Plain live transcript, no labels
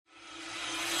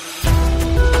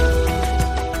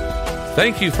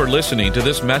Thank you for listening to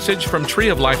this message from Tree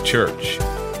of Life Church.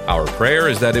 Our prayer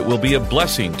is that it will be a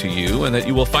blessing to you and that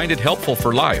you will find it helpful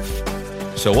for life.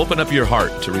 So open up your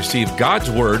heart to receive God's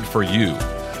word for you.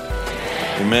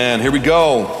 Amen. Here we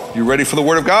go. You ready for the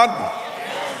word of God?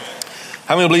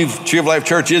 How many believe Tree of Life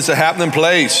Church is a happening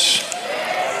place?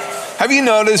 Have you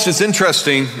noticed, it's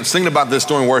interesting, I was thinking about this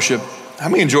during worship. How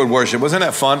many enjoyed worship? Wasn't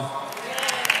that fun?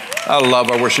 I love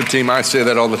our worship team. I say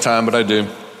that all the time, but I do.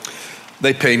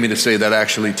 They pay me to say that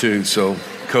actually too, so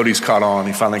Cody's caught on.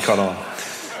 He finally caught on.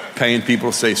 Paying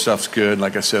people to say stuff's good,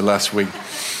 like I said last week.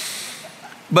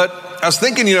 But I was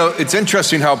thinking, it's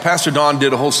interesting how Pastor Don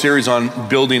did a whole series on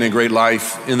building a great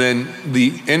life, and then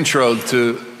the intro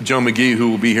to Joe McGee, who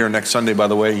will be here next Sunday, by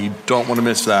the way. You don't want to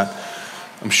miss that.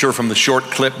 I'm sure from the short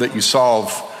clip that you saw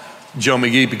of Joe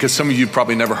McGee, because some of you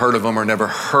probably never heard of him or never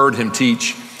heard him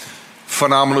teach.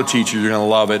 Phenomenal teacher, you're going to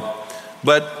love it.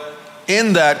 But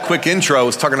in that quick intro, I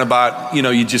was talking about,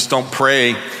 you just don't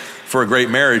pray for a great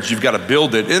marriage. You've got to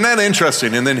build it. Isn't that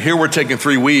interesting? And then here we're taking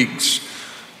 3 weeks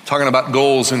talking about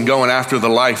goals and going after the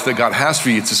life that God has for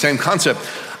you. It's the same concept.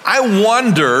 I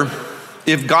wonder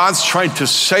if God's trying to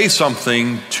say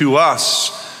something to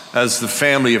us as the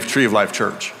family of Tree of Life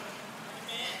Church.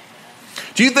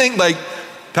 Do you think, like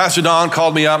Pastor Don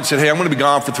called me up and said, hey, I'm going to be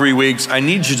gone for 3 weeks. I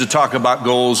need you to talk about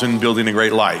goals and building a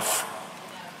great life.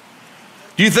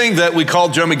 Do you think that we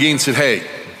called Joe McGee and said, hey,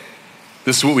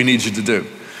 this is what we need you to do?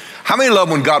 How many love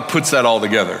when God puts that all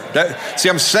together?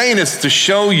 I'm saying this to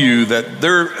show you that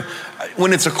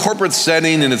when it's a corporate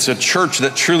setting and it's a church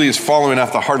that truly is following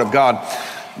after the heart of God,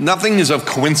 nothing is of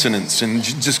coincidence, and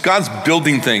just God's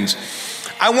building things.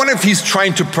 I wonder if he's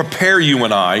trying to prepare you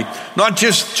and I, not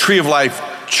just Tree of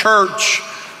Life Church,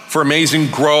 for amazing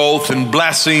growth and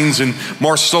blessings and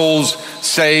more souls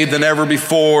saved than ever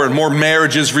before, and more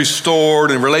marriages restored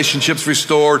and relationships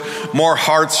restored, more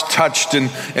hearts touched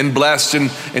and blessed, and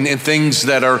things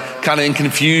that are kind of in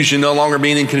confusion no longer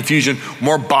being in confusion,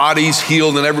 more bodies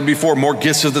healed than ever before, more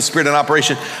gifts of the Spirit in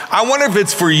operation. I wonder if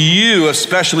it's for you,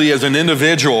 especially as an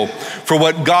individual, for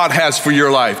what God has for your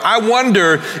life. I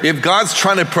wonder if God's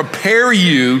trying to prepare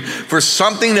you for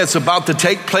something that's about to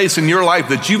take place in your life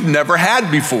that you've never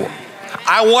had before.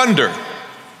 I wonder.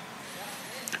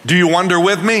 Do you wonder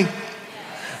with me?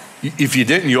 If you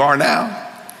didn't, you are now.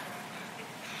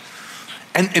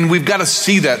 And we've got to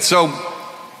see that. So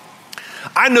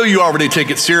I know you already take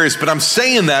it serious, but I'm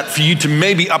saying that for you to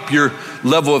maybe up your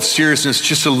level of seriousness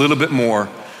just a little bit more,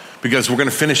 because we're going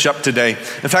to finish up today.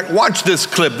 In fact, watch this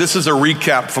clip. This is a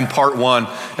recap from part 1.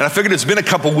 And I figured it's been a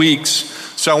couple weeks,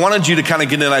 so I wanted you to kind of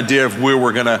get an idea of where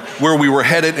we were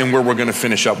headed and where we're going to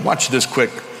finish up. Watch this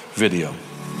quick video.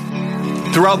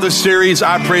 Throughout this series,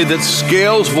 I pray that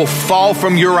scales will fall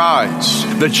from your eyes,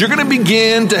 that you're going to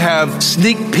begin to have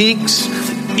sneak peeks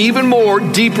even more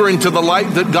deeper into the light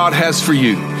that God has for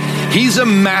you. He's a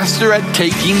master at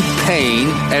taking pain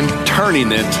and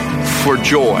turning it for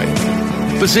joy.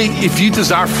 But see, if you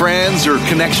desire friends or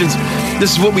connections,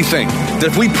 this is what we think, that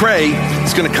if we pray,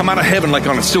 it's going to come out of heaven like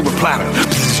on a silver platter.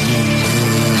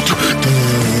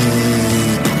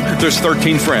 There's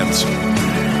 13 friends.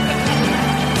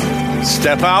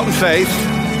 Step out in faith,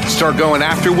 start going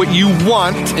after what you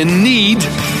want and need,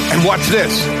 and watch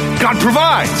this. God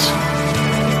provides.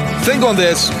 Think on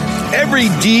this. Every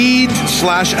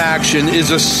deed/action is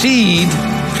a seed,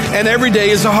 and every day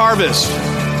is a harvest.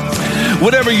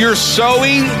 Whatever you're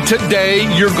sowing today,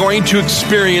 you're going to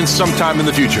experience sometime in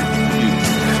the future.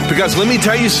 Because let me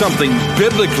tell you something,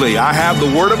 biblically, I have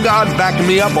the Word of God backing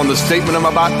me up on the statement I'm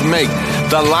about to make.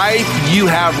 The life you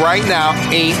have right now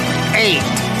ain't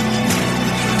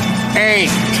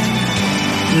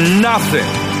nothing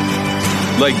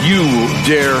like you will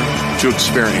dare to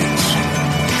experience.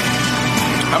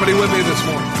 How many with me this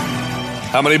morning?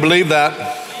 How many believe that?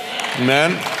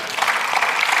 Amen.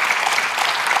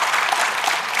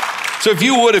 So if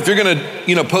you're going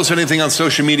to, post anything on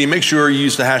social media, make sure you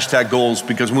use the hashtag goals,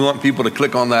 because we want people to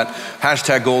click on that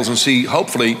hashtag goals and see,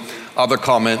 hopefully, other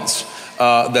comments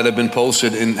that have been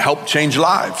posted and help change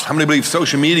lives. How many believe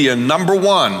social media, number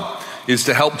 1, is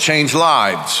to help change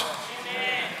lives?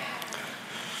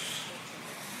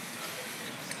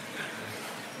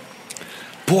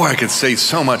 Boy, I could say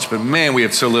so much, but man, we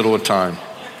have so little time.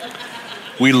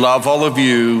 We love all of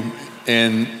you,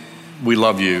 and we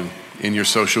love you in your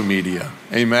social media.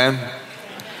 Amen.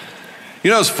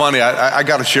 It's funny. I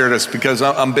got to share this because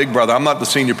I'm big brother. I'm not the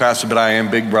senior pastor, but I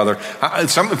am big brother. In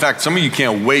fact, some of you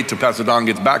can't wait till Pastor Don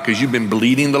gets back, because you've been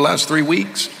bleeding the last 3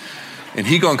 weeks. And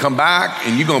he's going to come back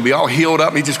and you're going to be all healed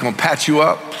up. He's just going to patch you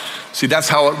up. See, that's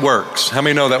how it works. How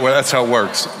many know that? Well, that's how it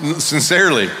works.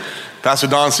 Sincerely. Pastor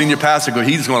Don, senior pastor,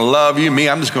 he's going to love you. Me,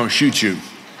 I'm just going to shoot you.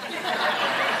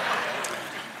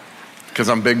 Because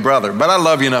I'm big brother. But I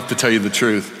love you enough to tell you the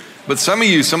truth. But some of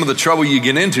you, some of the trouble you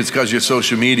get into is because you're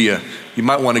social media. You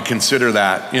might want to consider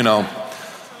that, you know.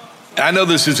 I know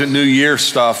this isn't New Year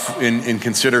stuff and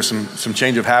consider some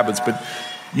change of habits, but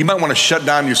you might want to shut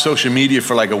down your social media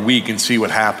for like a week and see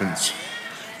what happens.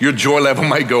 Your joy level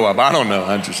might go up. I don't know.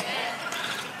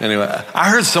 Anyway, I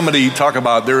heard somebody talk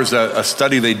about, there was a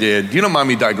study they did. You don't mind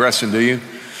me digressing, do you?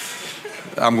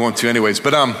 I'm going to anyways.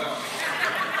 But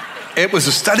it was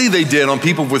a study they did on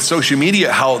people with social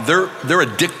media, how they're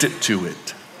addicted to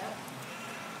it.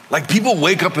 Like people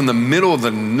wake up in the middle of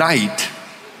the night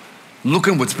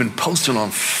looking what's been posted on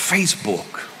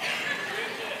Facebook.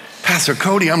 Pastor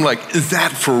Cody, I'm like, is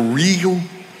that for real?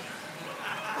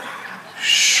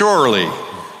 Surely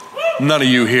none of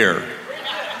you here.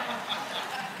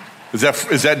 Is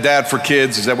that dad for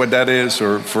kids? Is that what that is?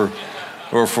 Or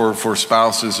for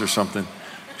spouses or something?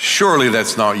 Surely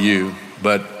that's not you.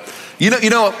 But you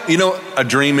know a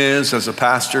dream is as a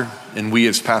pastor, and we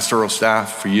as pastoral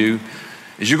staff for you,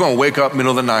 is you're going to wake up middle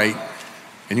of the night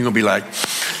and you're going to be like,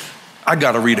 I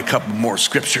got to read a couple more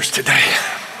scriptures today.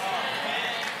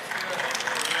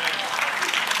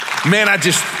 Man, I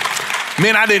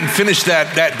didn't finish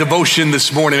that devotion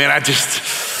this morning, man.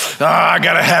 I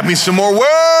got to have me some more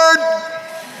word.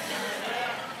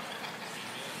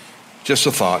 Just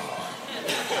a thought.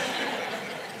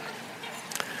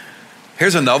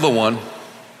 Here's another one.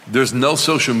 There's no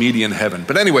social media in heaven.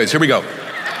 But anyways, here we go.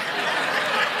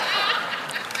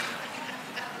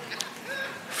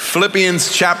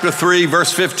 Philippians chapter 3,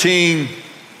 verse 15.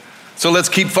 So let's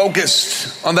keep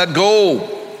focused on that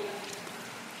goal.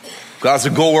 God's a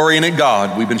goal-oriented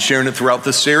God. We've been sharing it throughout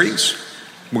this series.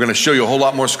 We're going to show you a whole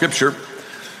lot more scripture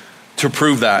to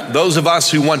prove that. Those of us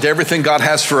who want everything God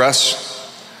has for us,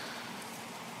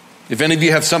 if any of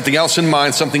you have something else in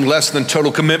mind, something less than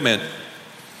total commitment,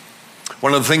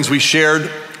 one of the things we shared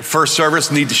first service,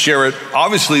 need to share it,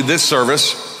 obviously this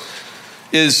service,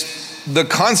 is the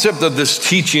concept of this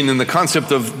teaching and the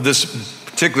concept of this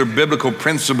particular biblical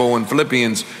principle in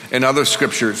Philippians and other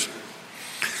scriptures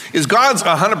is God's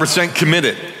 100%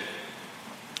 committed.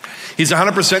 He's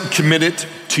 100% committed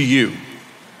to you.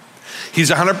 He's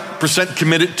 100%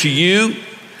 committed to you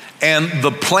and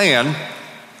the plan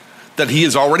that he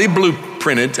has already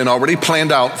blueprinted and already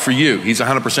planned out for you. He's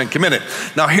 100% committed.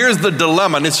 Now here's the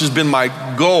dilemma, and this has been my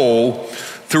goal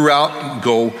throughout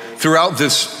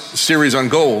this series on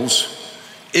goals,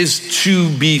 is to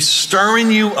be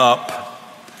stirring you up,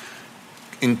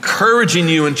 encouraging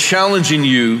you and challenging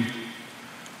you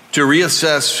to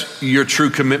reassess your true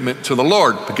commitment to the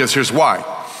Lord, because here's why.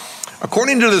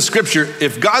 According to the scripture,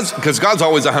 because God's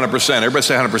always 100%, everybody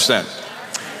say 100%.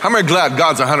 How many are glad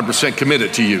God's 100%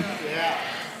 committed to you?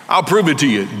 I'll prove it to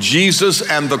you. Jesus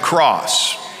and the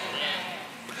cross.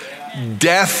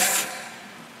 Death,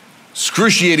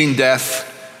 excruciating death,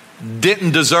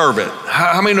 didn't deserve it.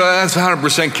 How many know that's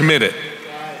 100% committed?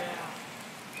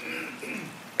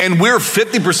 And we're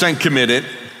 50% committed.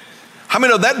 How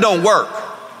many know that don't work?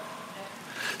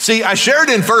 See, I shared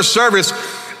in first service,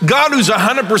 God who's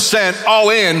 100% all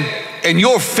in and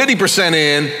you're 50%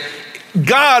 in,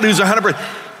 God who's 100%,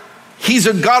 he's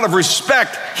a God of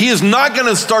respect. He is not going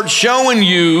to start showing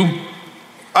you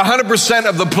 100%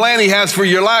 of the plan he has for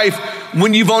your life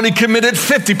when you've only committed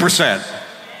 50%.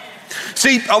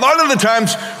 See, a lot of the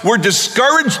times we're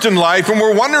discouraged in life and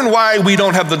we're wondering why we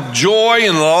don't have the joy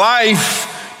in life.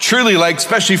 Truly, like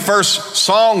especially first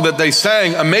song that they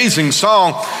sang, amazing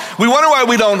song. We wonder why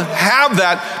we don't have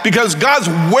that, because God's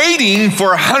waiting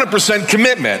for 100%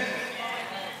 commitment.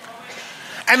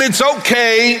 And it's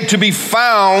okay to be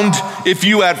found if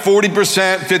you at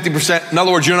 40%, 50%. In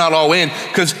other words, you're not all in.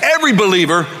 Because every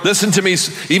believer, listen to me,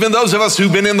 even those of us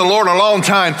who've been in the Lord a long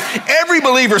time, every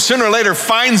believer sooner or later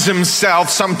finds himself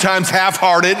sometimes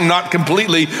half-hearted and not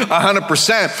completely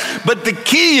 100%. But the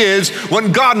key is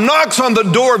when God knocks on the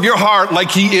door of your heart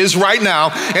like he is right now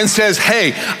and says,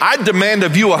 hey, I demand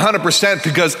of you 100%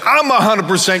 because I'm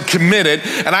 100% committed.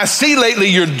 And I see lately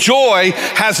your joy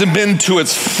hasn't been to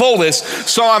its fullest.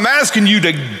 So I'm asking you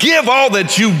to give all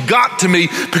that you got to me,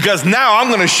 because now I'm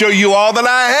going to show you all that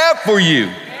I have for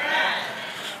you.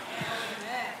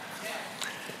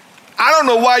 I don't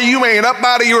know why you ain't up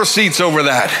out of your seats over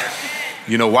that.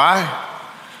 You know why?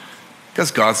 Because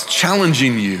God's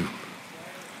challenging you.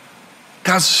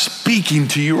 God's speaking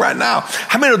to you right now.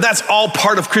 How many know that's all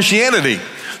part of Christianity?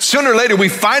 Sooner or later, we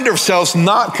find ourselves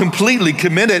not completely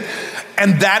committed,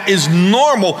 and that is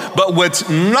normal. But what's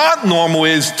not normal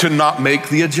is to not make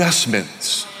the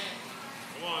adjustments.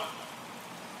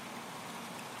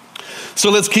 So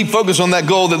let's keep focused on that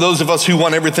goal that those of us who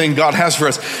want everything God has for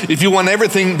us. If you want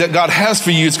everything that God has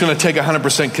for you, it's going to take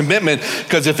 100% commitment,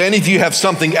 because if any of you have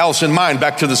something else in mind,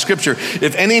 back to the scripture,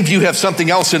 if any of you have something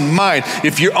else in mind,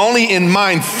 if you're only in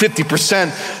mind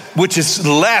 50%, which is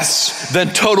less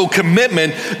than total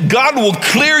commitment, God will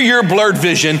clear your blurred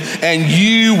vision and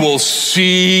you will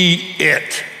see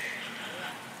it.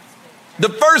 The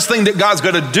first thing that God's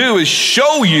going to do is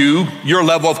show you your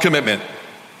level of commitment.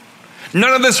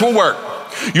 None of this will work.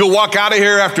 You'll walk out of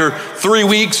here after 3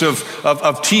 weeks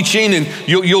of teaching, and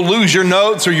you'll lose your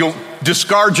notes, or you'll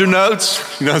discard your notes.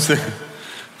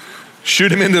 Shoot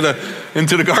them into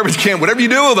the garbage can, whatever you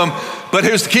do with them. But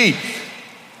here's the key.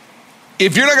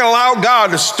 If you're not going to allow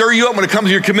God to stir you up when it comes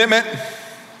to your commitment,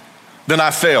 then I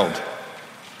failed.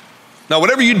 Now,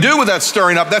 whatever you do with that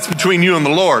stirring up, that's between you and the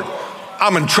Lord.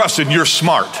 I'm entrusted you're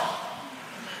smart.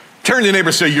 Turn to your neighbor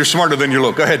and say, you're smarter than you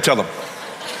look. Go ahead, tell them.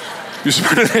 You're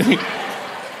smarter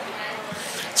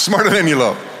than you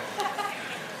look.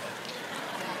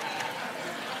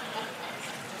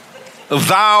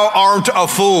 Thou art a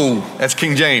fool. That's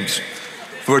King James.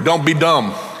 For don't be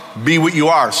dumb. Be what you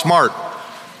are, smart.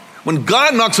 When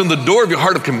God knocks on the door of your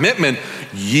heart of commitment,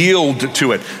 yield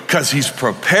to it, because he's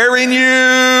preparing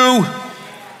you.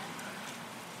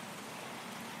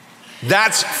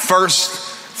 That's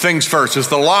first things first. It's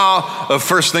the law of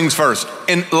first things first.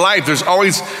 In life, there's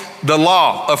always the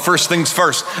law of first things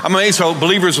first. I'm amazed how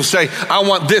believers will say, I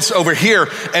want this over here,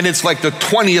 and it's like the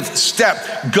 20th step.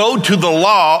 Go to the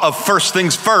law of first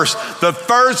things first. The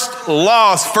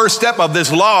first step of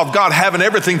this law of God having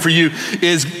everything for you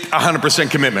is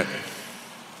 100% commitment.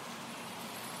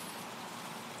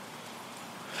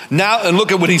 Now, and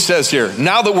look at what he says here.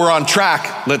 Now that we're on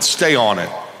track, let's stay on it.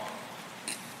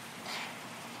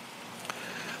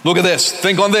 Look at this.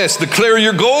 Think on this. The clearer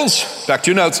your goals, back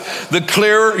to your notes, the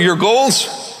clearer your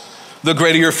goals, the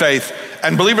greater your faith.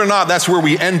 And believe it or not, that's where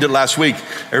we ended last week.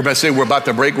 Everybody say, we're about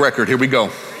to break record. Here we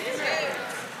go.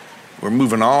 We're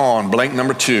moving on. Blank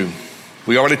number 2.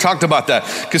 We already talked about that.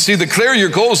 Because see, the clearer your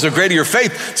goals, the greater your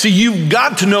faith. See, you've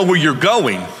got to know where you're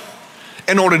going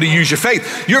in order to use your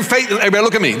faith. Your faith, everybody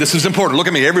look at me. This is important. Look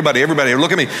at me. Everybody,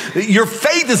 look at me. Your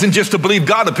faith isn't just to believe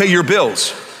God to pay your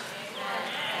bills.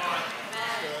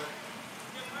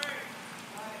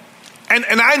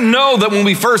 And I know that when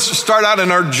we first start out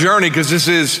in our journey, because this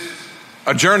is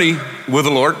a journey with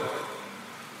the Lord,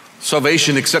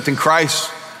 salvation, accepting Christ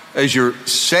as your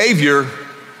Savior,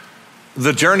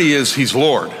 the journey is He's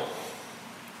Lord.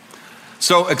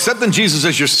 So accepting Jesus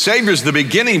as your Savior is the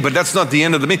beginning, but that's not the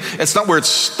end of the meaning. It's not where it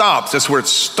stops, that's where it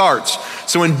starts.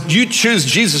 So when you choose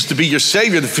Jesus to be your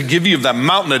Savior, to forgive you of that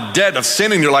mountain of debt of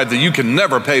sin in your life that you can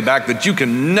never pay back, that you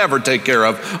can never take care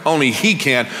of, only He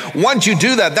can. Once you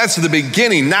do that, that's the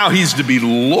beginning. Now He's to be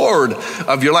Lord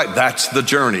of your life. That's the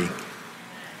journey.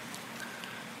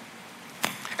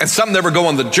 And some never go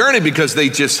on the journey because they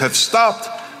just have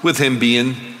stopped with Him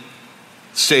being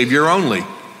Savior only.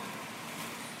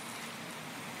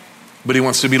 But He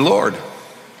wants to be Lord.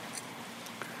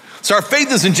 So our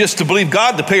faith isn't just to believe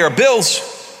God to pay our bills,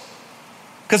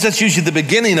 because that's usually the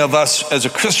beginning of us as a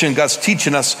Christian. God's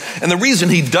teaching us. And the reason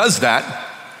He does that,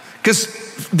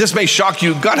 because this may shock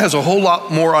you, God has a whole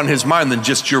lot more on His mind than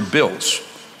just your bills.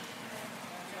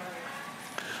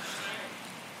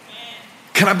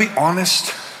 Can I be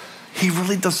honest? He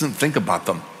really doesn't think about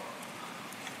them.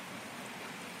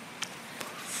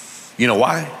 You know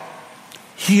why?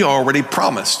 He already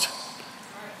promised.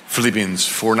 Philippians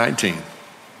 4:19.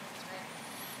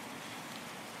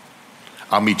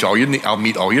 I'll meet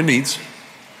all your needs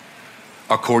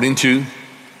according to,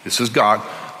 this is God,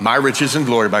 my riches and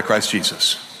glory by Christ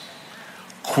Jesus.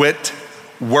 Quit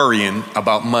worrying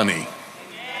about money.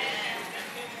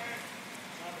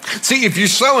 See, if you're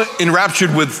so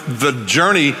enraptured with the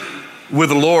journey with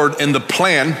the Lord and the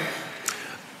plan,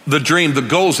 the dream, the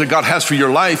goals that God has for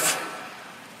your life,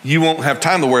 you won't have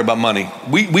time to worry about money.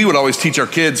 We would always teach our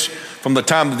kids from the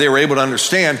time that they were able to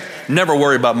understand, never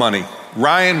worry about money.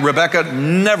 Ryan, Rebecca,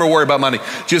 never worry about money.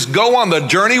 Just go on the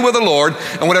journey with the Lord,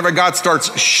 and whatever God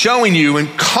starts showing you and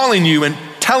calling you and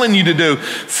telling you to do,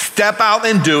 step out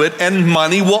and do it, and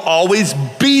money will always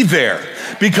be there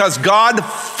because God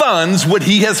funds what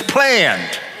He has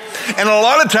planned. And a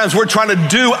lot of times we're trying to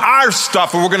do our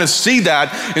stuff, and we're going to see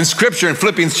that in Scripture in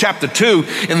Philippians chapter 2.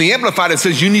 In the Amplified, it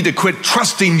says you need to quit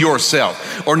trusting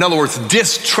yourself. Or in other words,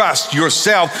 distrust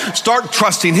yourself. Start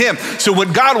trusting Him. So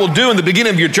what God will do in the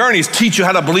beginning of your journey is teach you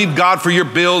how to believe God for your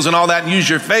bills and all that, and use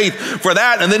your faith for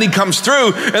that. And then He comes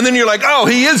through, and then you're like, oh,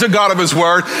 He is a God of His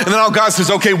word. And then all God says,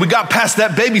 okay, we got past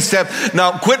that baby step.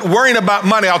 Now quit worrying about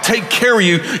money. I'll take care of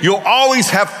you. You'll always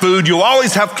have food. You'll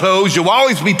always have clothes. You'll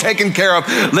always be taken care of.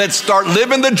 Let's start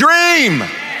living the dream.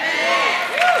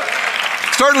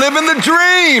 Start living the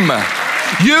dream.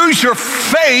 Use your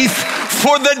faith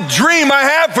for the dream I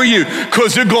have for you,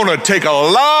 because it's going to take a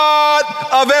lot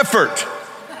of effort.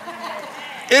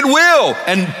 It will.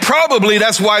 And probably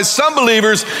that's why some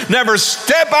believers never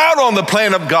step out on the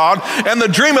plan of God and the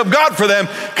dream of God for them,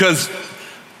 because,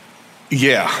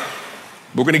 yeah,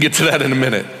 we're going to get to that in a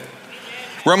minute.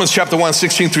 Romans chapter 1,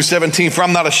 16 through 17, for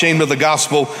I'm not ashamed of the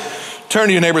gospel. Turn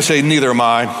to your neighbor and say, neither am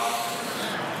I.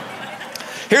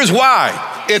 Here's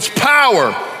why. It's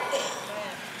power.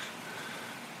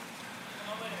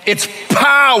 It's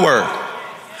power.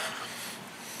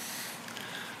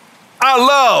 I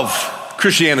love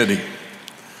Christianity.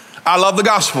 I love the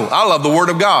gospel. I love the word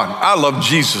of God. I love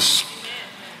Jesus.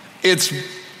 It's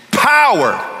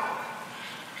power.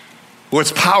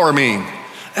 What's power mean?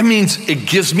 That means it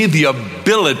gives me the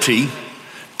ability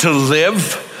to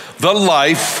live the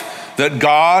life that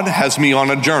God has me on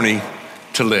a journey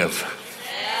to live.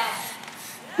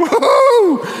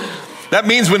 Woo-hoo! That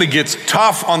means when it gets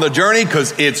tough on the journey,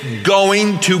 because it's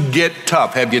going to get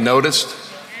tough. Have you noticed?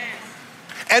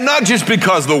 And not just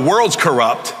because the world's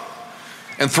corrupt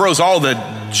and throws all the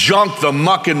junk, the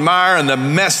muck and mire and the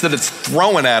mess that it's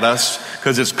throwing at us,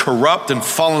 because it's corrupt and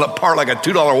falling apart like a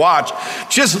 $2 watch.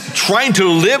 Just trying to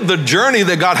live the journey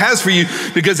that God has for you,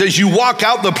 because as you walk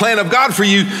out the plan of God for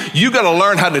you, you got to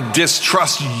learn how to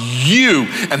distrust you.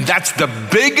 And that's the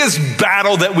biggest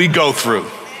battle that we go through.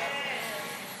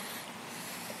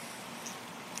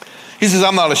 He says,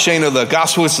 I'm not ashamed of the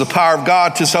gospel. It's the power of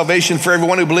God to salvation for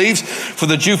everyone who believes, for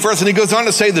the Jew first. And he goes on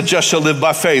to say, the just shall live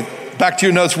by faith. Back to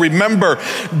your notes. Remember,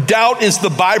 doubt is the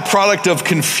byproduct of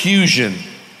confusion.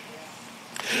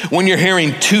 When you're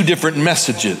hearing two different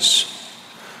messages,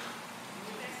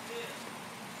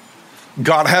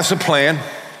 God has a plan.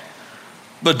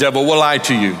 The devil will lie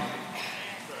to you.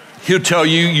 He'll tell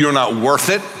you you're not worth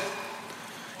it.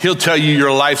 He'll tell you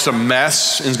your life's a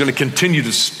mess and is going to continue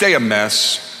to stay a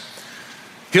mess.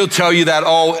 He'll tell you that,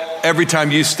 every time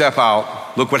you step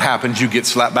out, look what happens, you get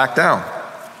slapped back down.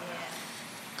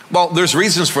 Well, there's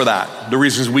reasons for that. The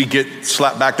reasons we get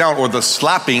slapped back down, or the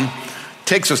slapping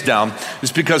takes us down,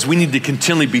 is because we need to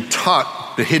continually be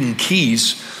taught the hidden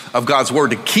keys of God's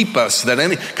word to keep us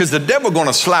because the devil going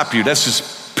to slap you. That's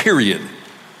just period.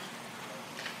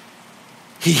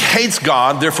 He hates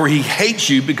God, therefore he hates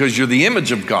you because you're the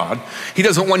image of God. He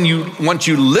doesn't want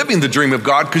you living the dream of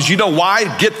God, because you know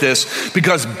why? Get this,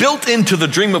 because built into the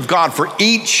dream of God for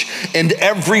each and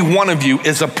every one of you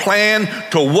is a plan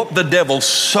to whoop the devil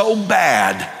so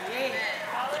bad,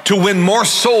 to win more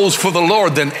souls for the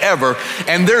Lord than ever.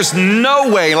 And there's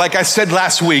no way, like I said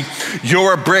last week,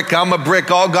 you're a brick, I'm a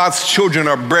brick, all God's children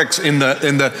are bricks in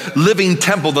the living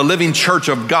temple, the living church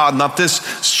of God. Not this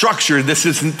structure, this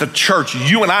isn't the church.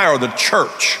 You and I are the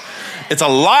church. It's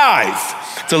alive.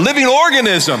 It's a living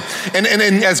organism. And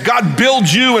as God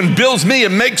builds you and builds me,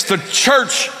 it makes the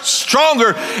church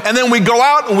stronger. And then we go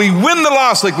out and we win the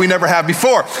lost like we never have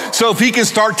before. So if he can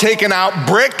start taking out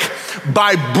brick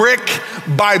by brick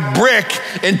by brick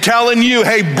and telling you,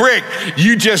 hey, brick,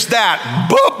 you just that.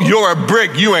 Boop, you're a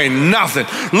brick. You ain't nothing.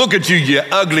 Look at you, you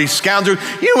ugly scoundrel.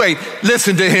 You ain't,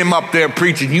 listen to him up there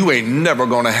preaching. You ain't never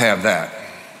going to have that.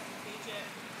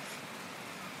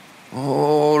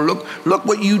 Oh, look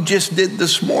what you just did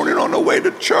this morning on the way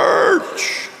to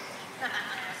church.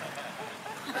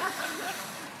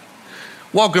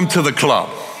 Welcome to the club.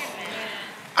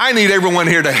 I need everyone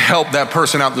here to help that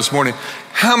person out this morning.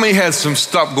 How many had some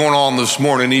stuff going on this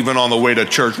morning, even on the way to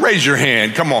church? Raise your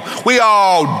hand. Come on. We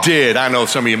all did. I know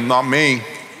some of you, not me.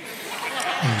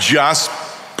 Just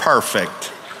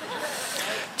perfect.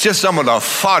 Just someone that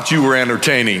thought you were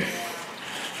entertaining.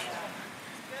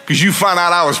 Because you find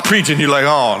out I was preaching, you're like,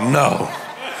 oh no.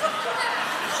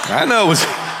 I know it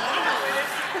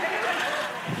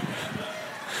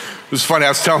was funny. I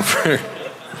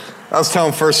was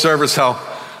telling first service how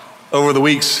over the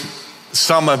weeks,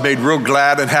 some I've made real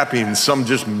glad and happy, and some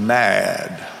just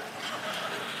mad.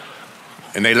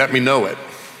 And they let me know it.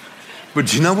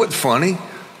 But you know what's funny?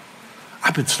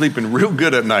 I've been sleeping real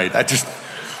good at night.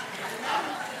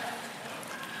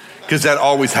 Because that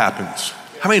always happens.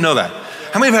 How many know that?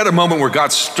 How many have had a moment where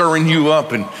God's stirring you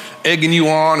up and egging you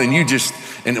on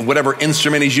and whatever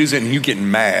instrument he's using, and you get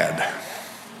mad?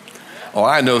 Oh,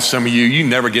 I know some of you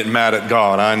never get mad at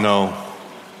God, I know.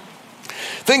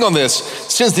 Think on this.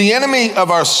 Since the enemy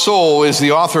of our soul is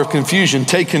the author of confusion,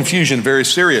 take confusion very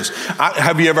serious.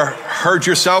 Have you ever heard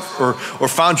yourself or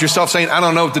found yourself saying, I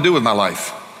don't know what to do with my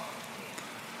life?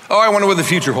 Oh, I wonder what the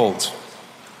future holds.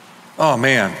 Oh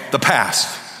man, the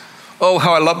past. Oh,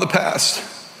 how I love the past.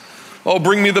 Oh,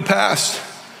 bring me the past.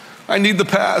 I need the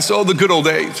past. Oh, the good old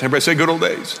days. Everybody say good old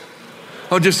days.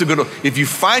 Oh, just the good old. If you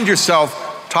find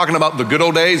yourself talking about the good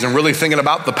old days and really thinking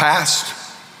about the past,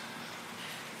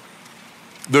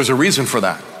 there's a reason for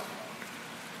that.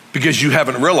 Because you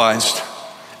haven't realized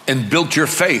and built your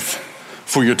faith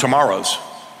for your tomorrows.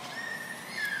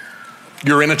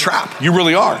 You're in a trap. You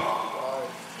really are.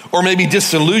 Or maybe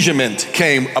disillusionment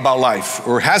came about life,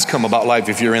 or has come about life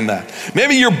if you're in that.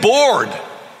 Maybe you're bored.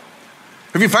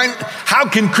 If you find, how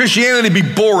can Christianity be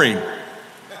boring?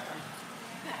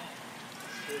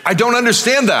 I don't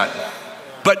understand that,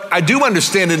 but I do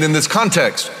understand it in this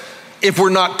context. If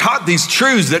we're not taught these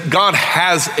truths that God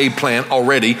has a plan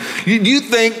already, do you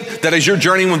think that as you're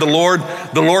journeying with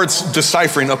the Lord's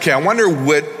deciphering, okay, I wonder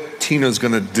what Tina's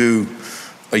gonna do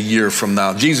a year from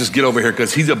now. Jesus, get over here,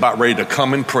 because he's about ready to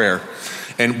come in prayer.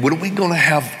 And what are we gonna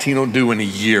have Tina do in a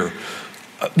year?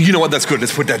 You know what, that's good,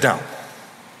 let's put that down.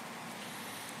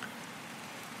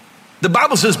 The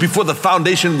Bible says before the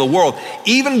foundation of the world,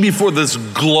 even before this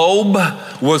globe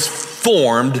was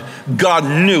formed, God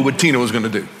knew what Tina was gonna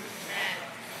do.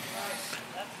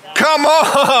 Come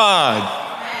on.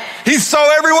 He saw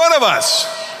every one of us.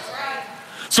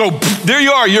 So there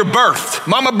you are, you're birthed.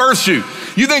 Mama births you.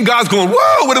 You think God's going,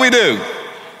 whoa, what do we do?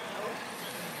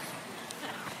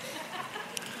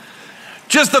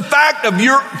 Just the fact of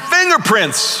your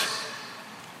fingerprints.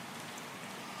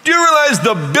 Do you realize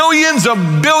the billions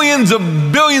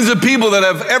of people that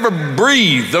have ever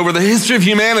breathed over the history of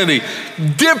humanity?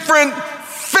 Different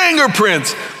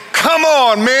fingerprints. Come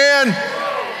on, man.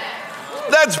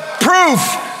 That's proof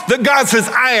that God says,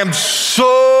 I am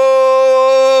so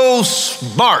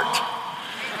smart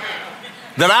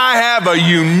that I have a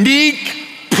unique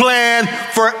plan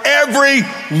for every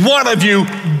one of you.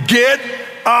 Get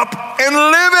up and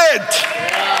live it.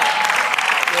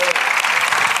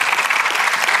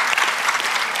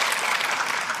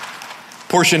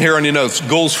 Portion here on your notes,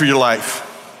 goals for your life.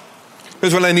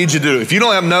 Here's what I need you to do. If you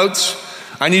don't have notes,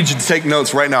 I need you to take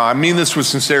notes right now. I mean this with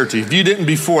sincerity. If you didn't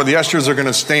before, the ushers are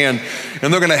gonna stand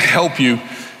and they're gonna help you.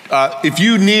 If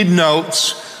you need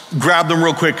notes, grab them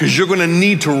real quick, because you're gonna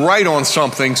need to write on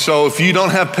something. So if you don't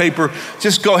have paper,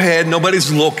 just go ahead.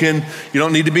 Nobody's looking. You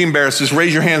don't need to be embarrassed. Just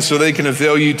raise your hand so they can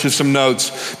avail you to some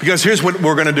notes. Because here's what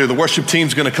we're gonna do. The worship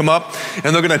team's gonna come up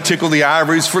and they're gonna tickle the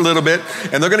ivories for a little bit.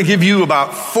 And they're gonna give you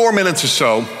about 4 minutes or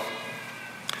so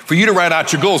for you to write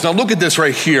out your goals. Now look at this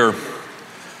right here.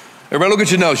 Everybody look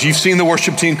at your notes. You've seen the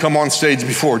worship team come on stage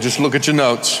before. Just look at your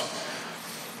notes.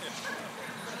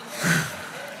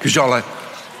 Because y'all like,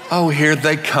 oh, here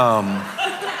they come.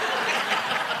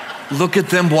 Look at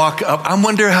them walk up. I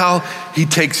wonder how he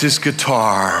takes his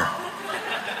guitar.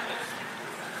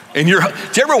 And do you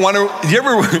ever wonder,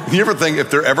 you ever think if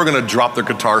they're ever gonna drop their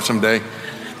guitar someday?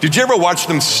 Did you ever watch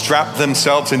them strap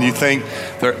themselves and you think,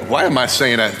 why am I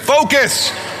saying that?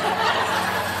 Focus!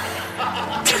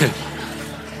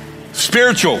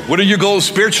 Spiritual, what are your goals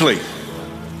spiritually?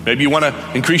 Maybe you wanna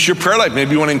increase your prayer life.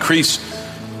 Maybe you wanna increase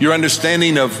your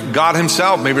understanding of God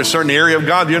himself, maybe a certain area of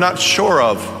God you're not sure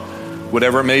of,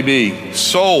 whatever it may be.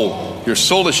 Soul, your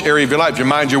soulish area of your life, your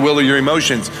mind, your will, or your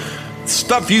emotions.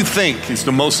 Stuff you think is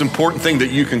the most important thing that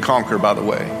you can conquer, by the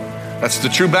way. That's the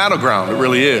true battleground, it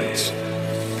really is.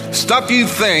 Stuff you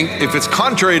think, if it's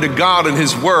contrary to God and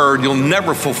his word, you'll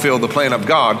never fulfill the plan of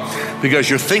God, because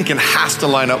your thinking has to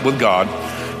line up with God.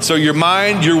 So your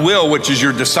mind, your will, which is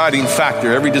your deciding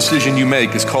factor, every decision you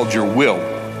make is called your will.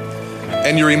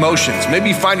 And your emotions. Maybe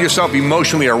you find yourself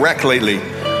emotionally a wreck lately.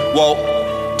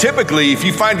 Well, typically, if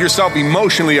you find yourself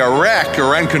emotionally a wreck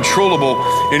or uncontrollable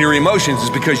in your emotions,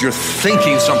 it's because you're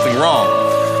thinking something wrong,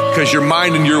 because your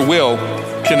mind and your will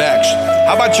connect.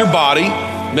 How about your body?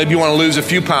 Maybe you want to lose a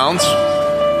few pounds.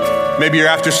 Maybe you're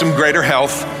after some greater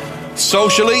health,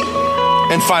 socially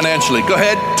and financially. Go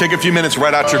ahead, take a few minutes,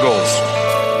 write out your goals.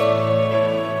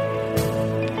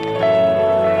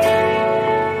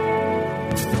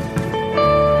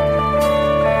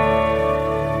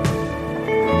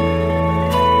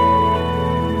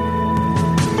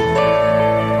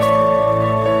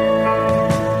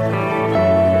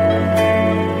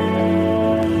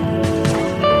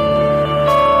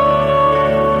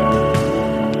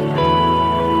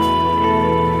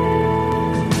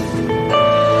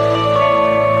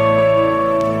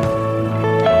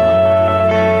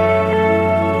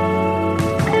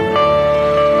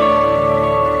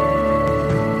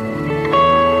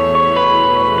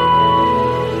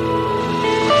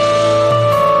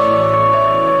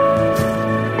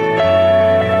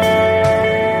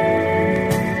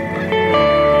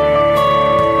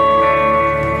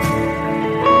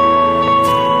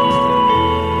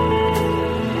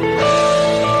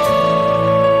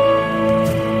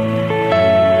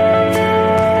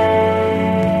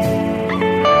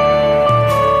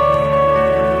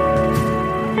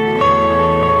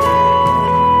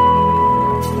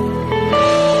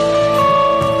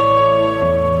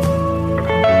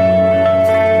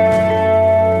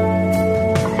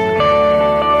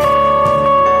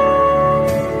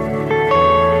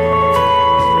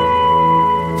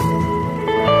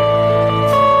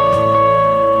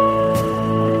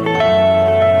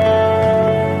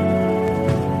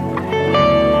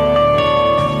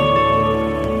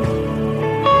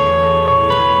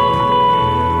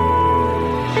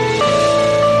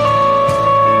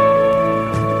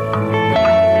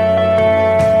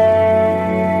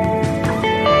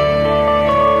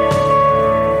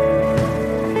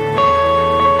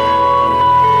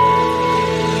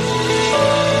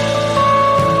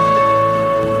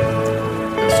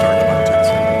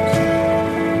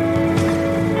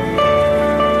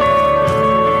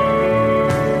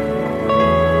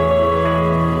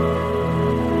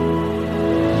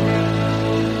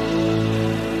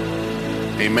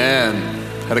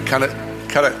 Had to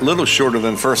cut it a little shorter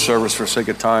than first service for sake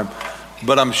of time,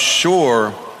 but I'm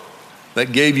sure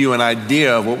that gave you an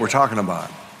idea of what we're talking about.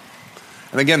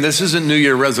 And again, this isn't New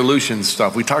Year resolution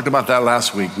stuff. We talked about that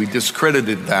last week. We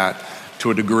discredited that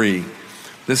to a degree.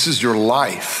 This is your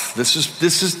life. This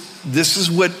is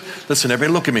what, listen,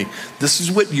 everybody look at me. This is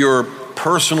what your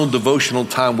personal devotional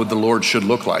time with the Lord should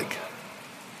look like.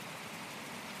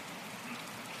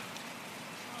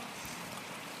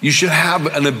 You should have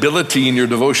an ability in your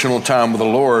devotional time with the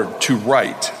Lord to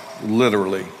write,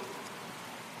 literally.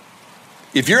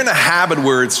 If you're in a habit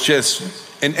where it's just,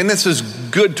 and this is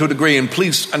good to a degree, and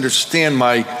please understand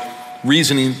my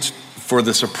reasoning for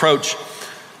this approach,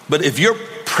 but if your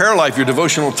prayer life, your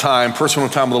devotional time, personal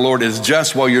time with the Lord is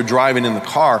just while you're driving in the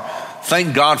car,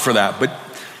 thank God for that. But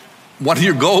one of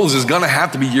your goals is gonna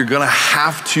have to be, you're gonna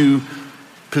have to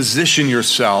position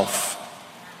yourself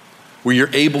where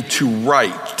you're able to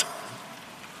write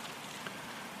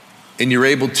and you're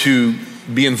able to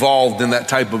be involved in that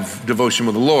type of devotion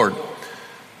with the Lord.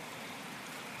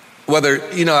 Whether,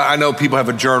 I know people have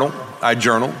a journal, I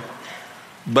journal,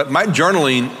 but my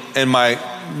journaling and my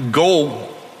goal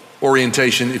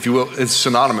orientation, if you will, is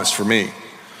synonymous for me.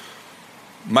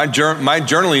 My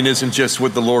journaling isn't just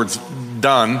what the Lord's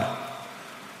done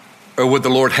or what the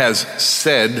Lord has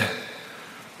said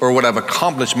or what I've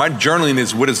accomplished. My journaling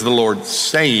is what is the Lord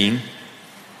saying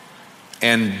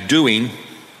and doing,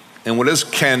 and what is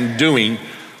Ken doing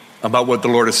about what the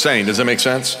Lord is saying. Does that make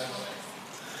sense?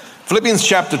 Philippians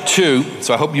chapter 2,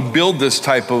 so I hope you build this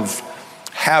type of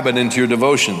habit into your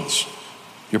devotions,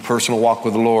 your personal walk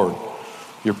with the Lord,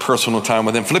 your personal time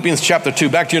with Him. Philippians chapter 2,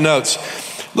 back to your notes.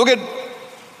 Look at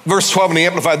verse 12 in the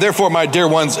Amplified. Therefore, my dear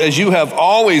ones, as you have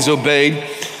always obeyed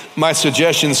my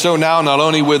suggestion, so now, not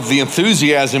only with the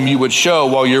enthusiasm you would show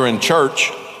while you're in church,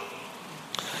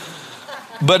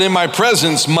 but in my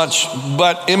presence much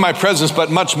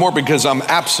more because I'm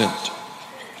absent.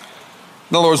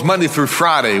 In other words, Monday through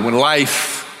Friday, when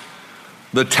life,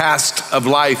 the task of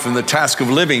life and the task of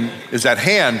living is at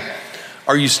hand,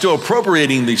 are you still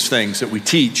appropriating these things that we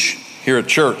teach here at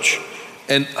church?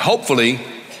 And hopefully,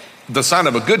 the sign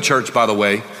of a good church, by the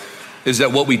way, is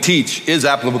that what we teach is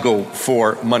applicable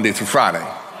for Monday through Friday.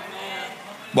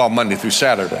 Well, Monday through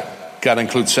Saturday. Got to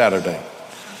include Saturday.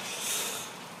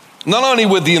 Not only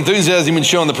with the enthusiasm and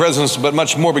show in the presence, but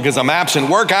much more because I'm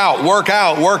absent. Work out, work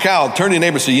out, work out. Turn to your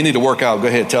neighbor and say, you need to work out. Go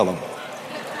ahead, tell them.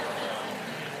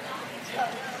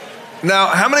 Now,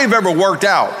 how many have ever worked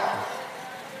out?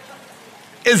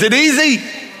 Is it easy?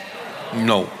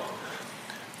 No.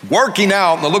 Working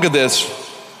out, now look at this.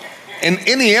 And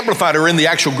in the Amplified or in the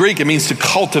actual Greek, it means to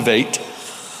cultivate.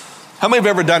 How many have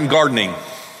ever done gardening?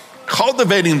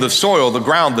 Cultivating the soil, the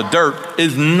ground, the dirt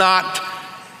is not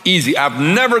easy. I've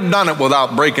never done it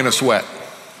without breaking a sweat.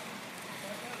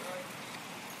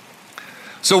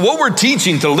 So what we're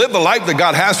teaching to live the life that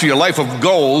God has for your, life of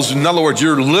goals, in other words,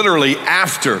 you're literally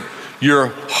after, you're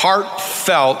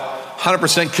heartfelt,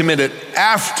 100% committed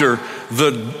after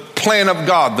the plan of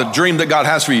God, the dream that God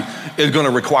has for you is going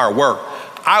to require work.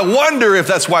 I wonder if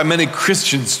that's why many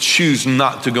Christians choose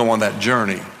not to go on that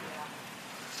journey.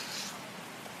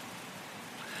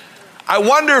 I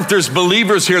wonder if there's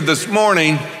believers here this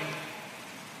morning,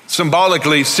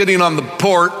 symbolically sitting on the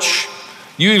porch.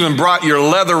 You even brought your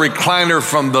leather recliner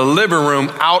from the living room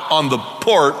out on the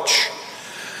porch,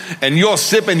 and you're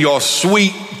sipping your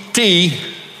sweet tea,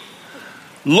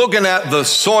 looking at the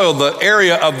soil, the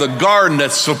area of the garden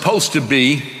that's supposed to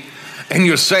be, and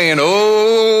you're saying,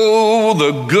 oh,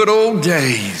 the good old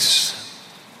days.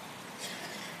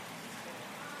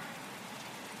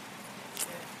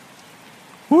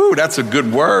 Woo, that's a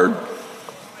good word.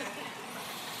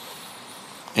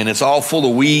 And it's all full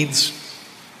of weeds.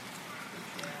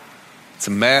 It's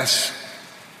a mess.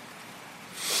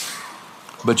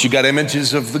 But you got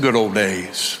images of the good old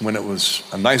days when it was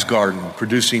a nice garden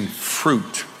producing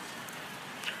fruit,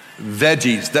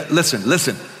 veggies,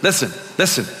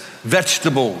 listen,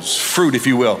 vegetables, fruit, if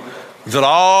you will, that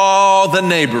all the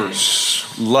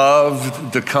neighbors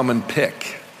loved to come and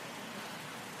pick.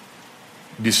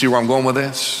 Do you see where I'm going with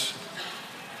this?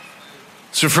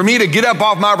 So for me to get up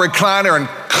off my recliner and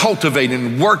cultivate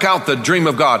and work out the dream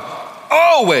of God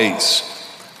always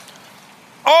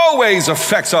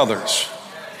affects others.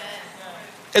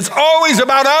 It's always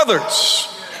about others.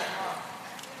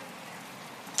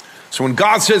 So when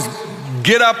God says,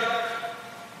 get up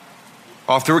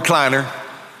off the recliner,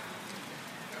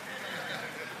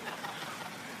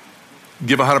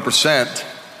 give 100%,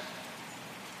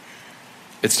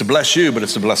 it's to bless you, but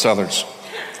it's to bless others.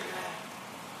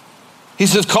 He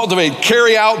says, cultivate,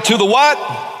 carry out to the what?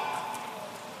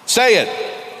 Say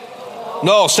it.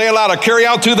 No, say it louder. Carry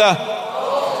out to the.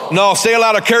 No, say it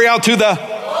louder. Carry out to the.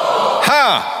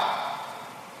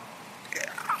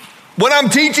 What I'm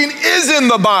teaching is in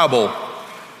the Bible.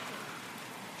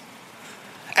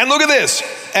 And look at this.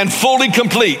 And fully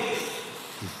complete.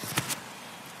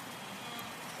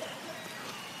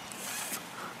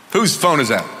 Whose phone is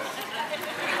that?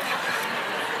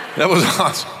 That was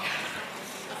awesome.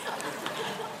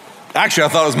 Actually, I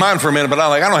thought it was mine for a minute, but I'm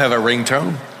like, I don't have a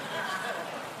ringtone.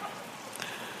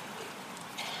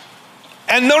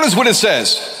 And notice what it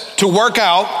says. To work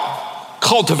out,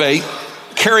 cultivate,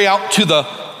 carry out to the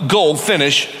goal,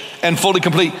 finish, and fully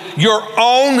complete your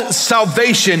own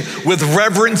salvation with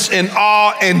reverence and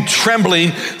awe and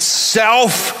trembling,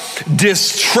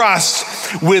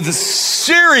 self-distrust with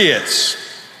serious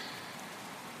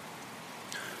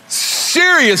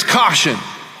caution.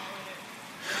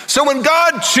 So when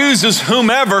God chooses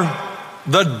whomever,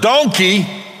 the donkey,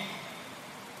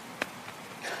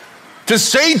 to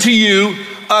say to you,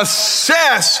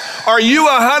 assess, are you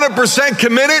 100%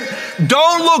 committed?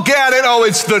 Don't look at it, oh,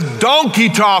 it's the donkey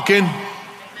talking.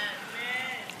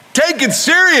 Take it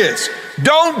serious.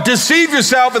 Don't deceive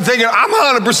yourself and thinking, I'm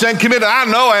 100% committed. I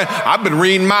know it. I've been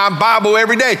reading my Bible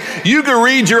every day. You can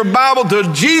read your Bible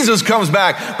till Jesus comes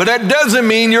back, but that doesn't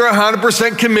mean you're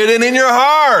 100% committed in your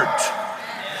heart.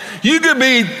 You could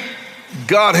be,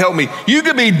 God help me, you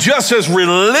could be just as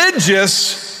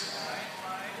religious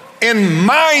in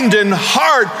mind and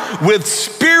heart with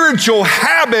spiritual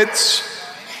habits.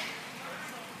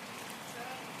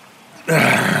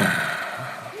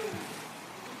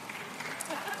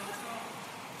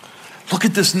 Look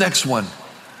at this next one.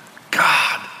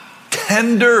 God,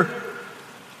 tender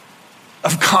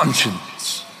of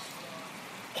conscience.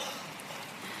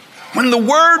 When the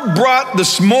word brought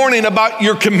this morning about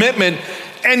your commitment,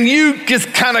 and you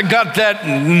just kind of got that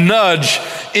nudge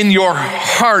in your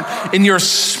heart, in your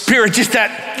spirit, just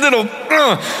that little,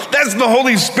 that's the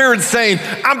Holy Spirit saying,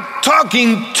 I'm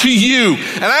talking to you.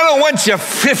 And I don't want you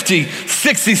 50,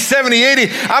 60, 70,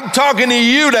 80. I'm talking to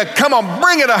you to come on,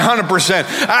 bring it 100%.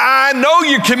 I know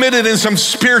you're committed in some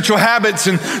spiritual habits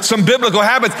and some biblical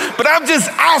habits, but I'm just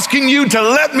asking you to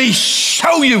let me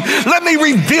show you, let me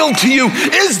reveal to you,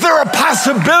 is there a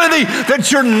possibility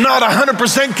that you're not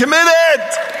 100% committed?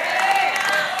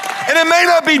 And it may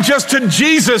not be just to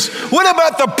Jesus. What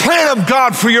about the plan of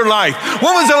God for your life?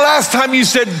 When was the last time you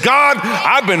said, God,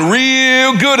 I've been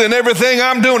real good in everything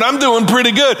I'm doing. I'm doing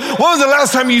pretty good. When was the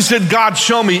last time you said, God,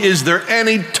 show me, is there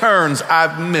any turns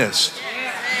I've missed?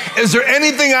 Is there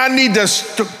anything I need to,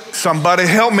 somebody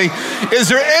help me. Is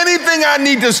there anything I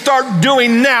need to start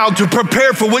doing now to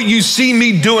prepare for what you see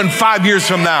me doing 5 years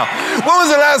from now? When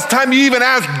was the last time you even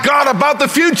asked God about the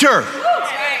future?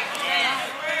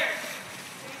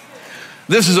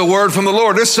 This is a word from the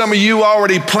Lord. There's some of you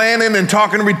already planning and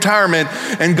talking retirement,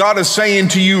 and God is saying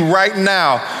to you right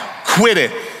now, quit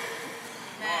it.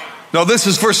 No, this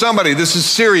is for somebody. This is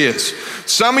serious.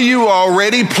 Some of you are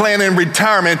already planning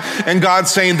retirement, and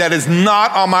God's saying that is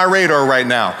not on my radar right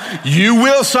now. You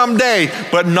will someday,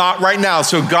 but not right now.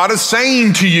 So God is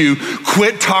saying to you,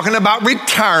 quit talking about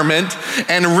retirement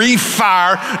and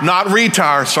refire, not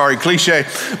retire, sorry, cliche,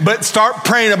 but start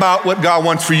praying about what God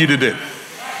wants for you to do.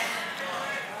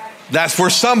 That's for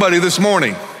somebody this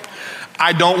morning.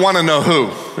 I don't want to know who.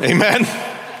 Amen?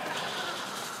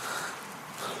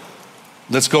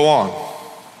 Let's go on.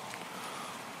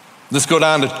 Let's go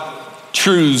down to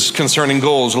truths concerning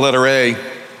goals, letter A.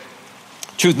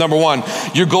 Truth number one,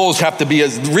 your goals have to be,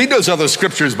 read those other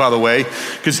scriptures, by the way,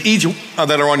 because each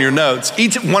that are on your notes,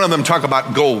 each one of them talk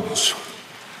about goals.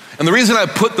 And the reason I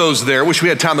put those there, wish we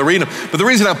had time to read them, but the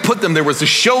reason I put them there was to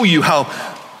show you how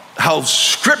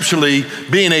scripturally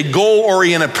being a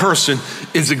goal-oriented person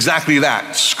is exactly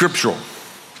that, scriptural.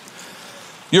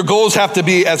 Your goals have to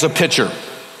be as a picture.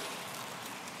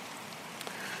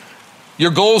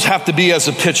 Your goals have to be as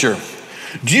a picture.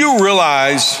 Do you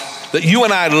realize that you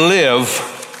and I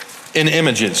live in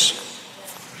images?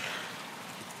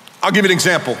 I'll give you an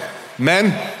example.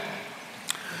 Men,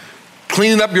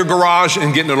 cleaning up your garage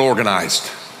and getting it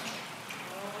organized.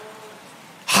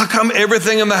 How come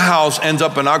everything in the house ends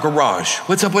up in our garage?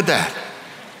 What's up with that?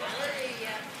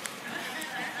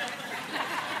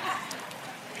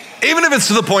 Even if it's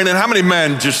to the point, and how many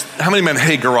men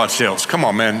hate garage sales? Come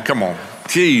on, man, come on.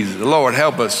 Jeez, the Lord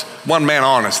help us. One man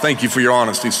honest. Thank you for your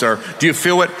honesty, sir. Do you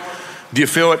feel it? Do you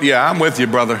feel it? Yeah, I'm with you,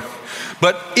 brother.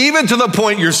 But even to the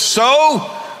point you're so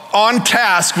on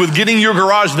task with getting your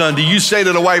garage done, do you say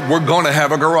to the wife, we're going to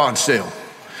have a garage sale?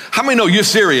 How many know you're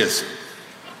serious?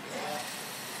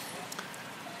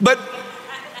 But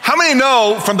how many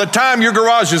know from the time your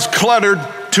garage is cluttered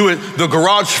to it. The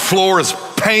garage floor is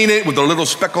painted with the little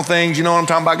speckle things. You know what I'm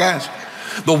talking about, guys?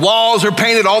 The walls are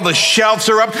painted. All the shelves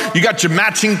are up. You got your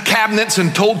matching cabinets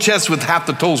and tool chests with half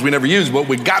the tools we never use, but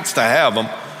we got to have them.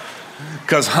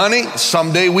 Because, honey,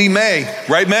 someday we may.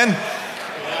 Right, men?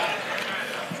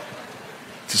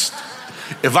 Just,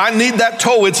 if I need that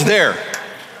tool, it's there.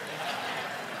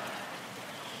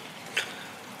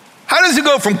 How does it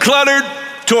go from cluttered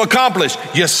to accomplished?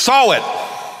 You saw it.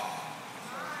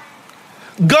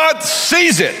 God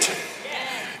sees it.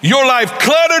 Your life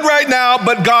cluttered right now,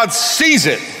 but God sees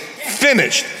it.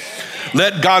 Finished.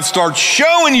 Let God start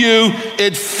showing you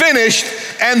it finished,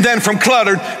 and then from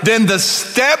cluttered, then the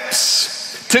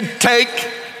steps to take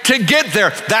to get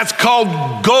there. That's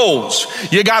called goals.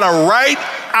 You got to write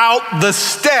out the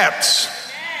steps.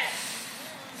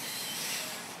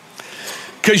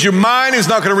 Because your mind is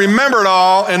not going to remember it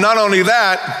all, and not only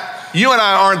that, you and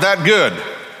I aren't that good.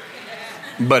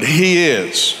 But He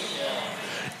is.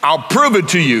 I'll prove it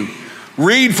to you.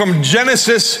 Read from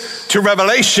Genesis to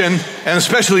Revelation, and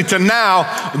especially to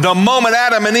now. The moment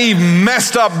Adam and Eve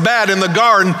messed up bad in the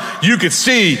garden, you could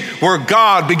see where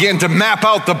God began to map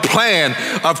out the plan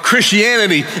of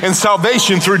Christianity and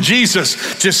salvation through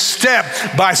Jesus, just step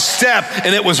by step.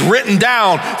 And it was written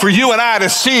down for you and I to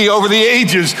see over the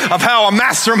ages of how a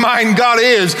mastermind God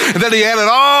is, and that He had it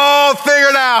all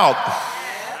figured out.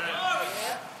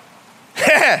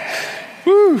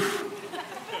 Woo.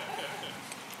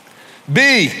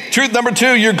 B, truth number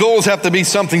 2, your goals have to be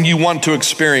something you want to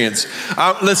experience.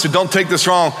 Listen, don't take this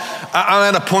wrong.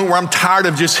 I'm at a point where I'm tired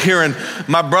of just hearing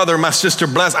my brother, my sister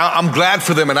blessed. I'm glad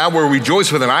for them, and I will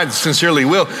rejoice with them. I sincerely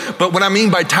will. But what I mean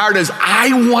by tired is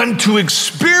I want to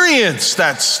experience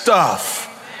that stuff.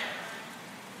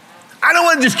 I don't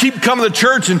want to just keep coming to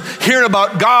church and hearing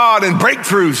about God and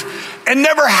breakthroughs and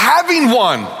never having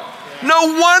one.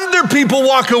 No wonder people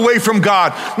walk away from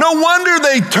God. No wonder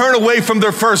they turn away from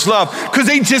their first love, because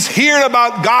they just hear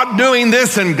about God doing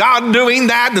this and God doing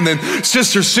that, and then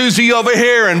Sister Susie over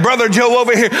here and Brother Joe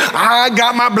over here. I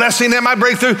got my blessing and my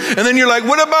breakthrough. And then you're like,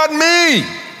 what about me?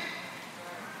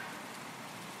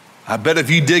 I bet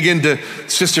if you dig into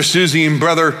Sister Susie and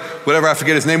Brother, whatever, I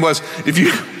forget his name was,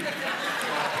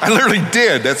 I literally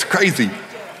did. That's crazy.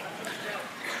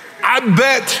 I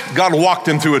bet God walked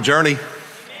them through a journey.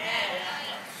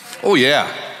 Oh,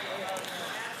 yeah.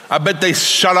 I bet they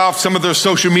shut off some of their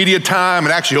social media time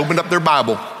and actually opened up their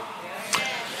Bible.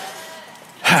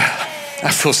 I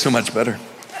feel so much better.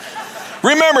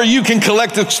 Remember, you can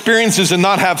collect experiences and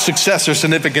not have success or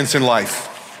significance in life.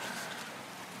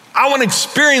 I want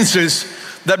experiences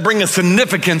that bring a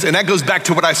significance, and that goes back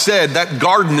to what I said. That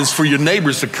garden is for your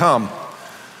neighbors to come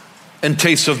and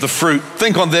taste of the fruit.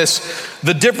 Think on this.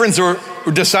 The difference or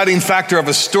deciding factor of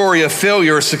a story of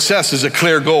failure or success is a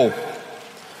clear goal.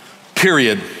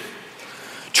 Period.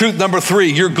 Truth number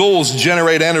 3, your goals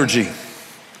generate energy.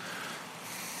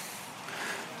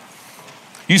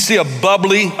 You see a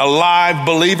bubbly, alive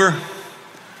believer,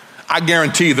 I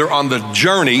guarantee you they're on the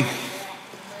journey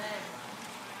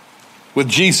with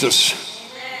Jesus,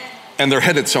 and they're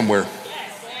headed somewhere.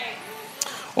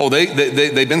 Oh,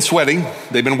 they've been sweating.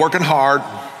 They've been working hard.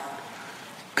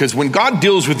 Because when God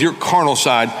deals with your carnal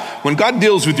side, when God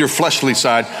deals with your fleshly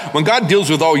side, when God deals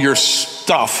with all your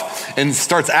stuff and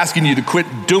starts asking you to quit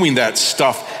doing that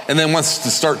stuff, and then wants to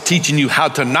start teaching you how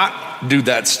to not do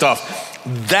that stuff,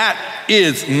 that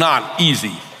is not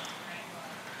easy.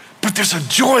 But there's a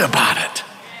joy about it.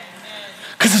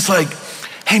 Because it's like,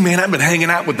 hey man, I've been hanging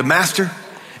out with the master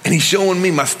and he's showing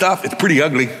me my stuff. It's pretty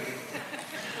ugly.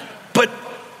 But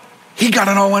he got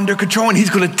it all under control, and he's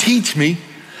going to teach me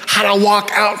how to walk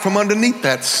out from underneath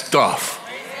that stuff.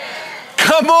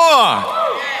 Come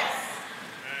on.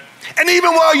 And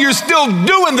even while you're still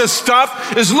doing this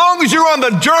stuff, as long as you're on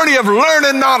the journey of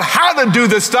learning not how to do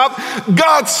this stuff,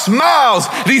 God smiles.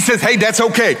 And He says, hey, that's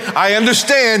okay. I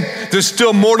understand. There's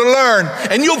still more to learn.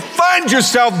 And you'll find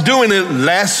yourself doing it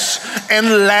less and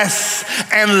less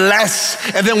and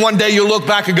less. And then one day you'll look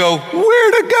back and go,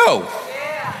 where'd it go?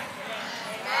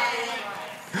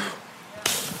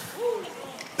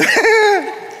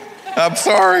 I'm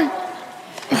sorry.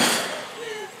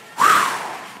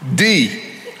 D,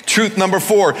 truth number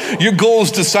 4, your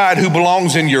goals decide who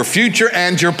belongs in your future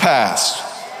and your past.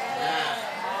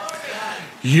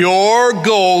 Your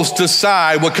goals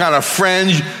decide what kind of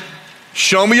friends.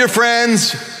 Show me your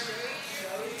friends,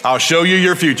 I'll show you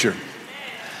your future.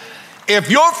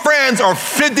 If your friends are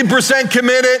 50%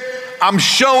 committed, I'm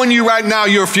showing you right now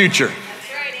your future.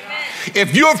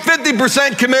 If you're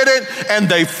 50% committed and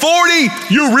they 40,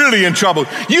 you're really in trouble.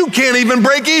 You can't even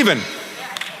break even.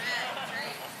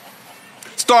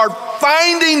 start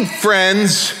finding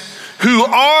friends who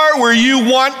are where you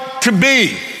want to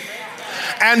be.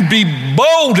 And be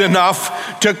bold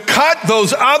enough to cut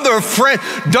those other friends.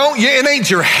 It ain't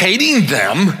you're hating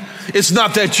them. It's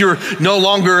not that you're no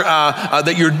longer,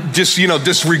 that you're just,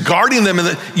 disregarding them, and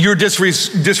that you're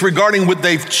disregarding what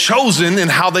they've chosen and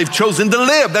how they've chosen to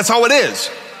live. That's all it is.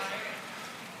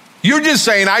 You're just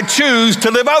saying, I choose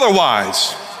to live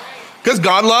otherwise. Because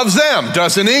God loves them,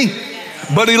 doesn't he?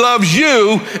 But he loves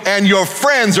you, and your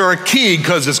friends are a key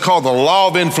because it's called the law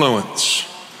of influence.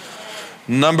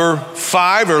 Number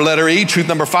 5, or letter E, truth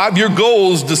number 5, your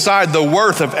goals decide the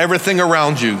worth of everything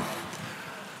around you.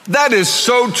 That is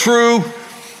so true.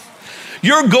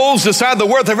 Your goals decide the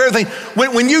worth of everything.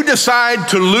 When you decide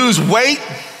to lose weight,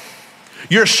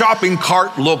 your shopping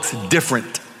cart looks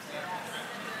different.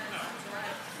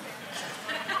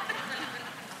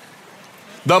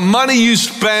 The money you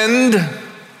spend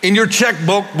in your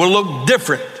checkbook will look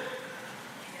different.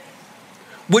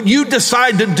 What you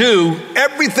decide to do,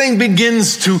 everything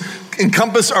begins to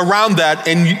encompass around that,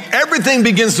 and everything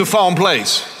begins to fall in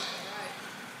place.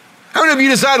 How many of you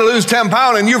decide to lose 10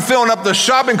 pounds and you're filling up the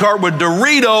shopping cart with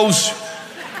Doritos?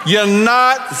 You're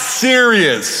not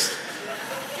serious.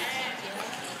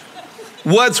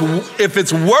 If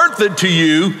it's worth it to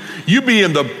you, you be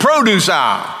in the produce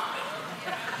aisle.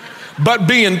 But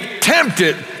being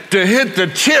tempted to hit the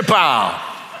chip aisle.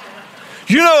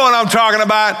 You know what I'm talking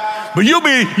about. But you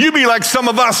be like some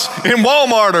of us in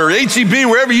Walmart or H-E-B,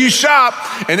 wherever you shop,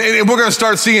 and we're going to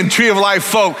start seeing Tree of Life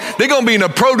folk. They're going to be in the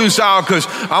produce aisle because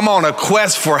I'm on a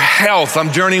quest for health.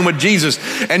 I'm journeying with Jesus.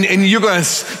 And you're going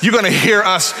to hear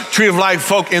us Tree of Life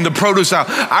folk in the produce aisle.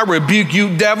 I rebuke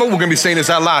you, devil. We're going to be saying this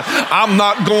out loud. I'm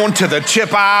not going to the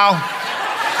chip aisle.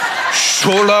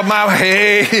 Shoulder my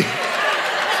head.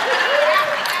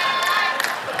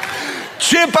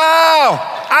 Chip aisle.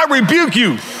 I rebuke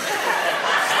you.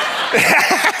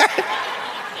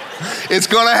 It's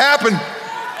going to happen.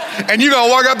 And you're going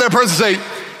to walk up to that person and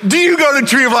say, do you go to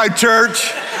Tree of Life Church?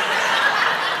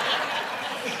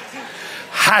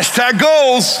 Hashtag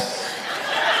goals.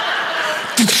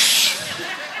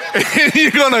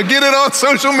 You're going to get it on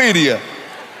social media.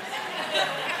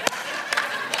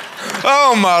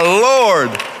 Oh, my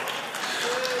Lord.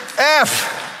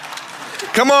 F.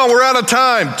 Come on, we're out of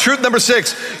time. Truth number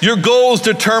 6, your goals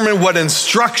determine what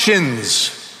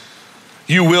instructions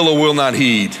you will or will not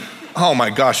heed. Oh my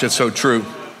gosh, that's so true.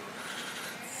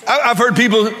 I've heard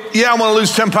people, I want to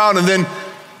lose 10 pounds, and then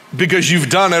because you've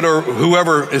done it or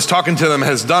whoever is talking to them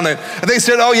has done it, and they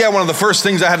said, one of the first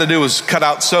things I had to do was cut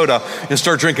out soda and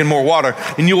start drinking more water.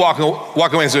 And you walk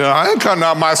away and say, I ain't cutting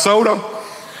out my soda.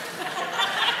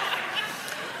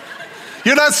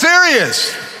 You're not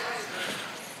serious.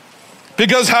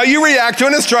 Because how you react to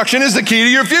an instruction is the key to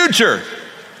your future.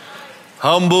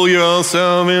 Humble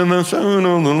yourself in the sight of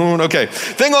the Lord. Okay,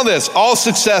 think on this. All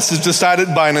success is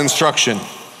decided by an instruction.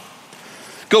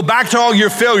 Go back to all your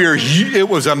failures. It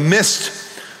was a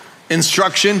missed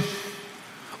instruction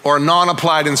or a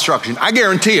non-applied instruction. I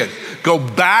guarantee it. Go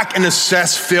back and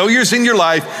assess failures in your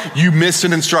life. You missed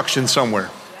an instruction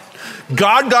somewhere.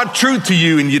 God got truth to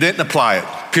you and you didn't apply it.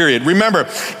 Period. Remember,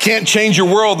 can't change your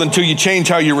world until you change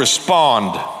how you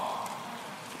respond.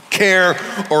 Care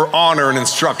or honor an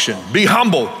instruction. Be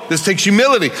humble. This takes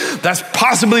humility. That's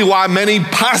possibly why many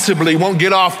possibly won't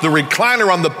get off the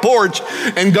recliner on the porch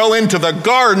and go into the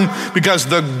garden, because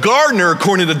the gardener,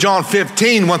 according to John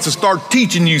 15, wants to start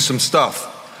teaching you some stuff.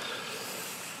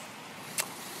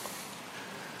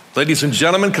 Ladies and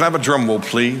gentlemen, can I have a drum roll,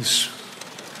 please?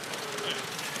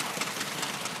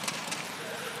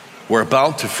 We're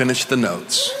about to finish the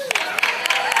notes.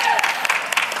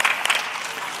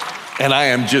 And I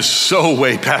am just so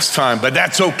way past time, but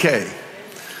that's okay.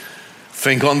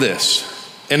 Think on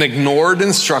this. An ignored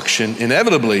instruction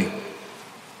inevitably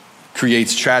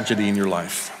creates tragedy in your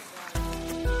life.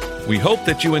 We hope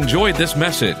that you enjoyed this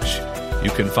message.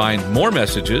 You can find more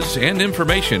messages and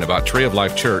information about Tree of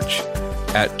Life Church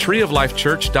at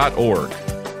treeoflifechurch.org.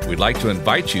 We'd like to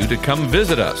invite you to come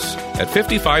visit us at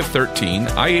 5513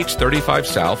 IH 35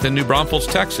 South in New Braunfels,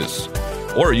 Texas,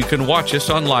 or you can watch us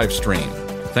on live stream.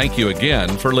 Thank you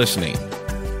again for listening.